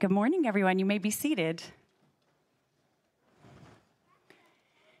Good morning, everyone. You may be seated.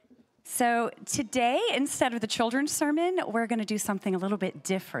 So today, instead of the children's sermon, we're going to do something a little bit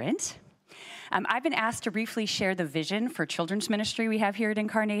different. I've been asked to briefly share the vision for children's ministry we have here at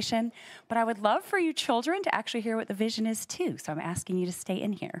Incarnation, but I would love for you children to actually hear what the vision is too, so I'm asking you to stay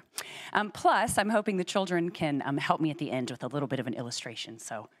in here. Plus, I'm hoping the children can help me at the end with a little bit of an illustration,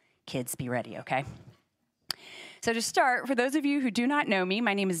 so kids, be ready, okay? So to start, for those of you who do not know me,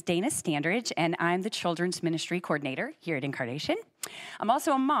 my name is Dana Standridge, and I'm the Children's Ministry Coordinator here at Incarnation. I'm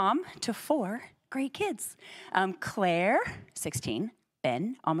also a mom to 4 great kids. Claire, 16,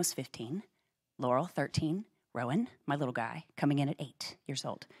 Ben, almost 15, Laurel, 13, Rowan, my little guy, coming in at 8 years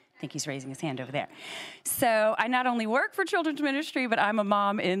old. I think he's raising his hand over there. So I not only work for children's ministry, but I'm a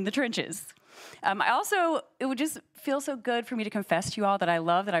mom in the trenches. It would just feel so good for me to confess to you all that I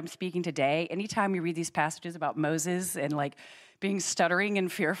love that I'm speaking today. Anytime you read these passages about Moses and like being stuttering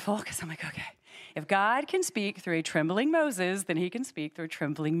and fearful, because I'm like, okay, if God can speak through a trembling Moses, then he can speak through a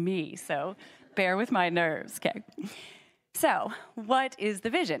trembling me. So bear with my nerves, okay? So what is the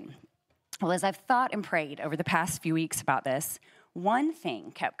vision? Well, as I've thought and prayed over the past few weeks about this, one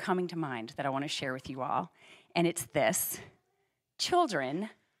thing kept coming to mind that I want to share with you all, and it's this: children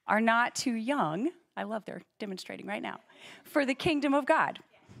are not too young, I love they're demonstrating right now, for the kingdom of God.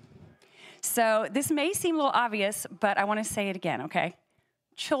 So this may seem a little obvious, but I want to say it again, okay?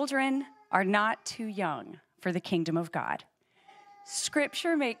 Children are not too young for the kingdom of God.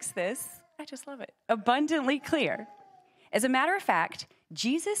 Scripture makes this, I just love it, abundantly clear. As a matter of fact,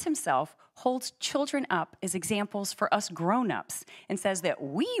 Jesus himself holds children up as examples for us grown-ups and says that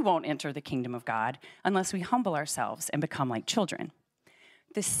we won't enter the kingdom of God unless we humble ourselves and become like children.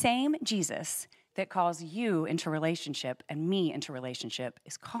 The same Jesus that calls you into relationship and me into relationship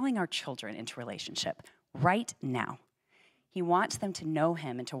is calling our children into relationship right now. He wants them to know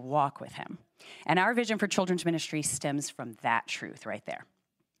him and to walk with him. And our vision for children's ministry stems from that truth right there.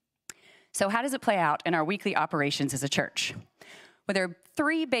 So how does it play out in our weekly operations as a church? Well, there are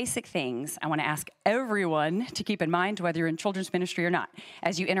 3 basic things I want to ask everyone to keep in mind, whether you're in children's ministry or not,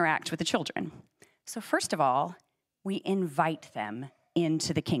 as you interact with the children. So first of all, we invite them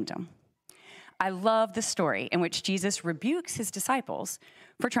into the kingdom. I love the story in which Jesus rebukes his disciples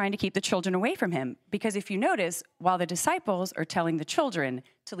for trying to keep the children away from him, because if you notice, while the disciples are telling the children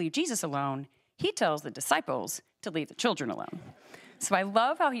to leave Jesus alone, he tells the disciples to leave the children alone. So I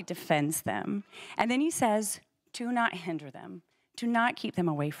love how he defends them. And then he says, do not hinder them. Do not keep them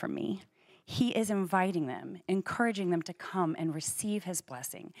away from me. He is inviting them, encouraging them to come and receive his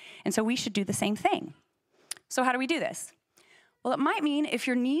blessing. And so we should do the same thing. So how do we do this? Well, it might mean, if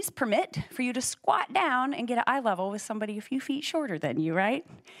your knees permit, for you to squat down and get at eye level with somebody a few feet shorter than you, right?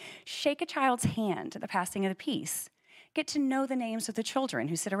 Shake a child's hand at the passing of the peace. Get to know the names of the children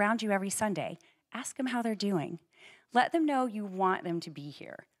who sit around you every Sunday. Ask them how they're doing. Let them know you want them to be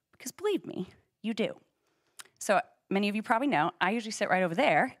here, because believe me, you do. So many of you probably know, I usually sit right over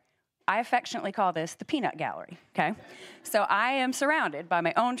there. I affectionately call this the peanut gallery, okay? So I am surrounded by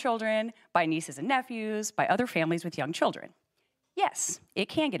my own children, by nieces and nephews, by other families with young children. Yes, it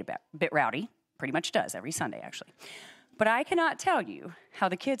can get a bit rowdy, pretty much does every Sunday, actually. But I cannot tell you how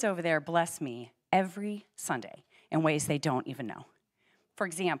the kids over there bless me every Sunday in ways they don't even know. For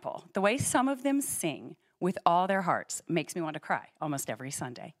example, the way some of them sing with all their hearts makes me want to cry almost every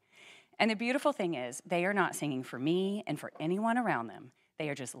Sunday. And the beautiful thing is, they are not singing for me and for anyone around them. They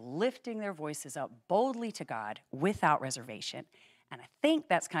are just lifting their voices up boldly to God without reservation. And I think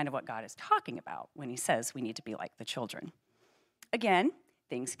that's kind of what God is talking about when he says we need to be like the children. Again,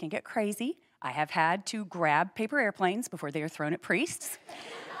 things can get crazy. I have had to grab paper airplanes before they are thrown at priests.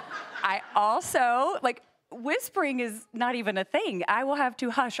 I also, whispering is not even a thing. I will have to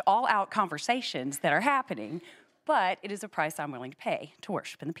hush all out conversations that are happening, but it is a price I'm willing to pay to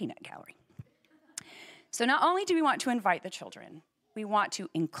worship in the peanut gallery. So not only do we want to invite the children, we want to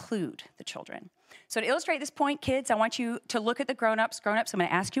include the children. So to illustrate this point, kids, I want you to look at the grown-ups. Grown-ups, I'm going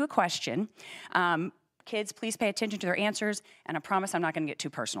to ask you a question. Kids, please pay attention to their answers, and I promise I'm not going to get too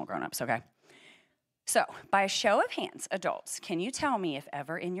personal, grown-ups, okay? So, by a show of hands, adults, can you tell me if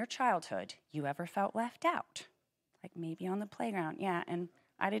ever in your childhood you ever felt left out? Like maybe on the playground. Yeah, and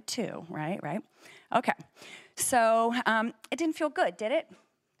I did too, right? Okay. So, it didn't feel good, did it?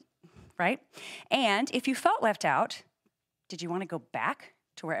 Right? And if you felt left out, did you want to go back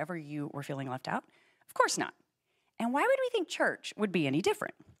to wherever you were feeling left out? Of course not. And why would we think church would be any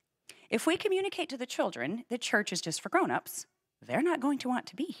different? If we communicate to the children that church is just for grown-ups, they're not going to want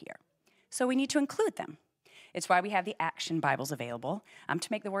to be here. So we need to include them. It's why we have the Action Bibles available,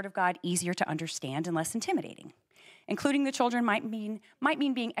 to make the Word of God easier to understand and less intimidating. Including the children might mean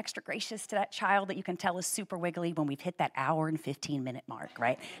being extra gracious to that child that you can tell is super wiggly when we've hit that hour and 15-minute mark,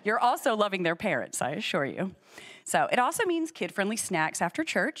 right? You're also loving their parents, I assure you. So it also means kid-friendly snacks after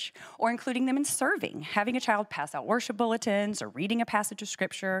church, or including them in serving, having a child pass out worship bulletins, or reading a passage of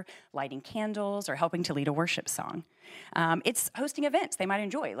scripture, lighting candles, or helping to lead a worship song. It's hosting events they might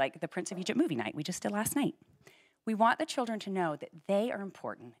enjoy, like the Prince of Egypt movie night we just did last night. We want the children to know that they are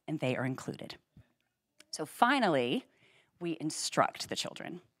important and they are included. So finally, we instruct the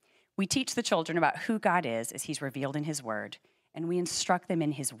children. We teach the children about who God is as he's revealed in his word, and we instruct them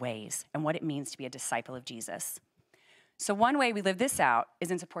in his ways and what it means to be a disciple of Jesus. So one way we live this out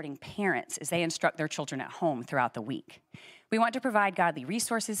is in supporting parents as they instruct their children at home throughout the week. We want to provide godly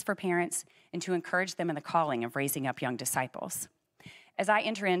resources for parents and to encourage them in the calling of raising up young disciples. As I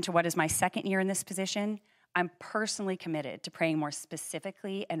enter into what is my second year in this position, I'm personally committed to praying more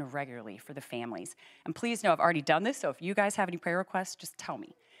specifically and regularly for the families. And please know I've already done this, so if you guys have any prayer requests, just tell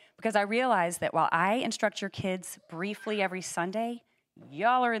me. Because I realize that while I instruct your kids briefly every Sunday,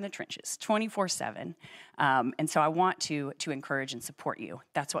 y'all are in the trenches 24/7. And so I want to encourage and support you.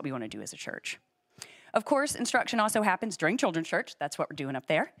 That's what we want to do as a church. Of course, instruction also happens during children's church. That's what we're doing up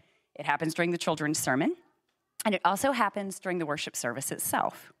there. It happens during the children's sermon. And it also happens during the worship service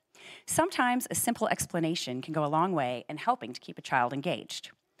itself. Sometimes a simple explanation can go a long way in helping to keep a child engaged.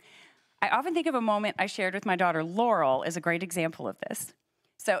 I often think of a moment I shared with my daughter Laurel as a great example of this.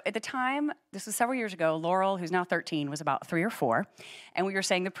 So at the time, this was several years ago, Laurel, who's now 13, was about 3 or 4, and we were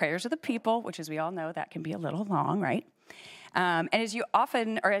saying the prayers of the people, which as we all know, that can be a little long, right? And as you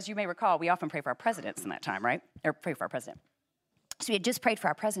may recall, we often pray for our presidents in that time, right? Or pray for our president. So we had just prayed for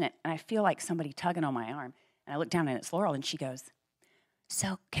our president, and I feel like somebody tugging on my arm, and I look down and it's Laurel, and she goes,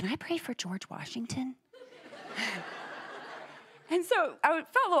 "So can I pray for George Washington?" And so I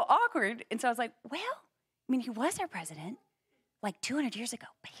felt a little awkward, and so I was like, well, I mean, he was our president like 200 years ago,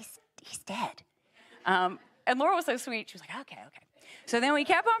 but he's dead. And Laura was so sweet. She was like, okay. So then we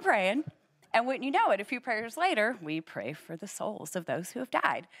kept on praying, and wouldn't you know it, a few prayers later, we pray for the souls of those who have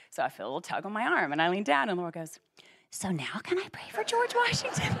died. So I feel a little tug on my arm, and I lean down, and Laura goes, "So now can I pray for George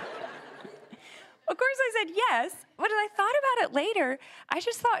Washington?" Of course I said yes, but as I thought about it later, I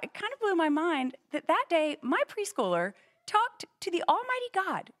just thought it kind of blew my mind that day my preschooler talked to the Almighty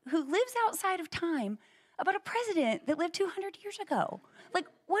God who lives outside of time about a president that lived 200 years ago. Like,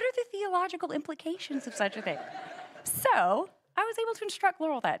 what are the theological implications of such a thing? So I was able to instruct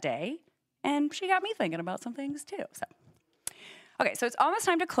Laurel that day, and she got me thinking about some things too. Okay, so it's almost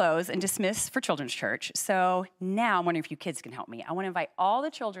time to close and dismiss for Children's Church. So now I'm wondering if you kids can help me. I want to invite all the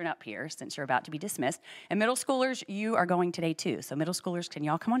children up here since you're about to be dismissed. And middle schoolers, you are going today too. So middle schoolers, can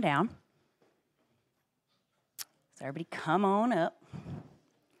y'all come on down? So everybody come on up.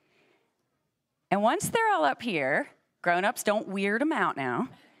 And once they're all up here, grown-ups, don't weird them out now.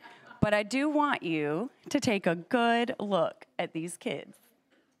 But I do want you to take a good look at these kids.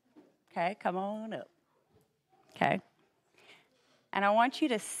 Okay, come on up. Okay. And I want you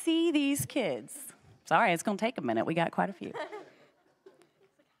to see these kids. Sorry, it's going to take a minute. We got quite a few.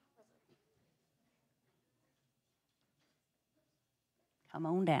 Come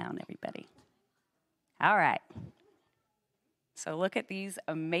on down, everybody. All right. So look at these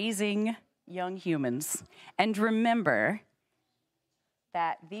amazing young humans. And remember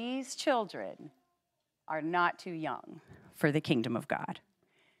that these children are not too young for the kingdom of God.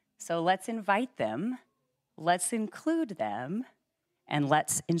 So let's invite them, let's include them, and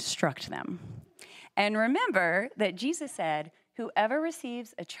let's instruct them. And remember that Jesus said, whoever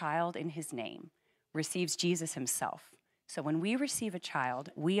receives a child in his name receives Jesus himself. So when we receive a child,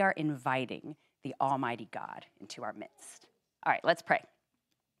 we are inviting the Almighty God into our midst. All right, let's pray.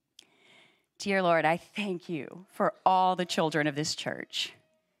 Dear Lord, I thank you for all the children of this church.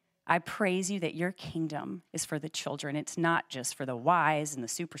 I praise you that your kingdom is for the children. It's not just for the wise and the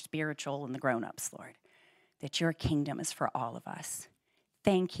super spiritual and the grown-ups, Lord, that your kingdom is for all of us.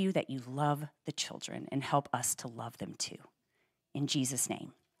 Thank you that you love the children and help us to love them too. In Jesus'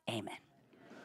 name, amen.